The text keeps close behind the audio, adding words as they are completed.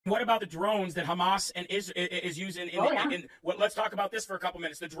What about the drones that Hamas and is using? Let's talk about this for a couple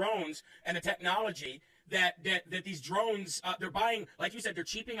minutes. The drones and the technology that these drones they're buying, like you said, they're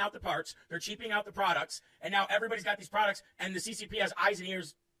cheaping out the parts, they're cheaping out the products, and now everybody's got these products, and the CCP has eyes and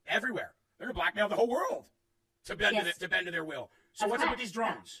ears everywhere. They're gonna blackmail the whole world to bend to their will. So what's up with these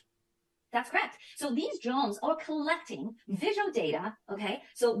drones? That's correct. So these drones are collecting visual data, okay?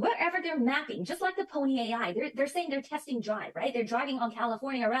 So wherever they're mapping, just like the Pony AI, they're saying they're testing drive, right? They're driving on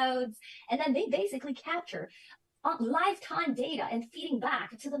California roads, and then they basically capture lifetime data and feeding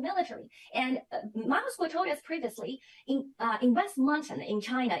back to the military. And Moscow told us previously, in West Mountain in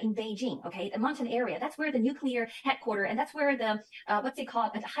China, in Beijing, okay, the mountain area, that's where the nuclear headquarters, and that's where the, what's it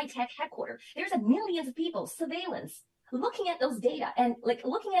called, the high-tech headquarters. There's millions of people, surveillance, looking at those data and like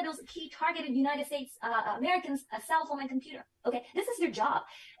looking at those key targeted United States Americans' cell phone and computer. Okay, this is their job.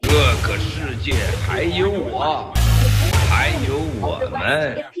 这个世界还有我，还有我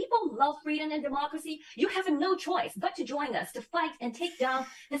们。 If people love freedom and democracy, you have no choice but to join us to fight and take down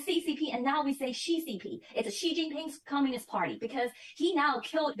the CCP. And now we say XCP. It's Xi Jinping's Communist Party because he now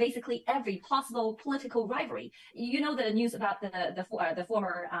killed basically every possible political rivalry. You know the news about the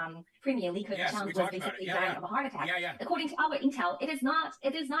former Premier Li Keqiang was basically dying of a heart attack. According to our intel, it is not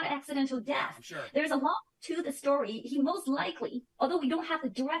an accidental death. Sure. There's a lot to the story. He most likely, although we don't have the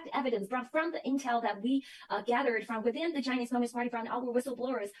direct evidence, but from the intel that we gathered from within the Chinese Communist Party, from our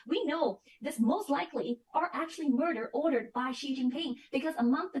whistleblowers, we know this most likely are actually murder ordered by Xi Jinping, because a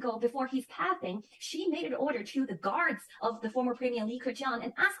month ago, before his passing, Xi made an order to the guards of the former Premier Li Keqiang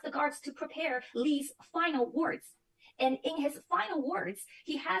and asked the guards to prepare Li's final words. And in his final words,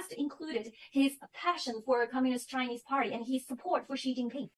 he has included his passion for a communist Chinese party and his support for Xi Jinping.